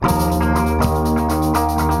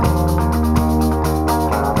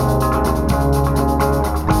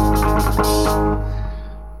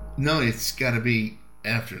it's got to be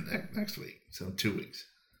after next week. So 2 weeks.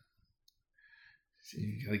 So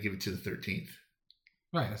you got to give it to the 13th.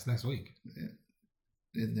 Right, that's next week. Yeah.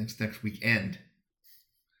 Next weekend.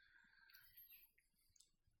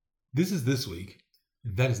 This is this week.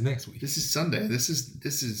 That is next week. This is Sunday. This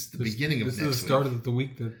is the beginning of next week. This is the start of the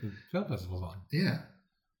week that the film festival's on. Yeah.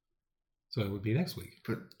 So it would be next week.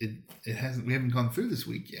 But it hasn't. We haven't gone through this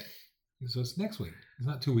week yet. So it's next week. It's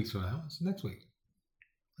not 2 weeks from now. It's next week.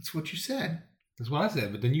 That's what you said. That's what I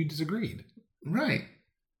said, but then you disagreed. Right.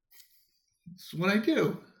 That's what I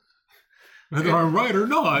do. Whether I'm right or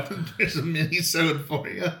not. There's a mini-sode for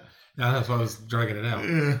you. Yeah, that's why I was dragging it out.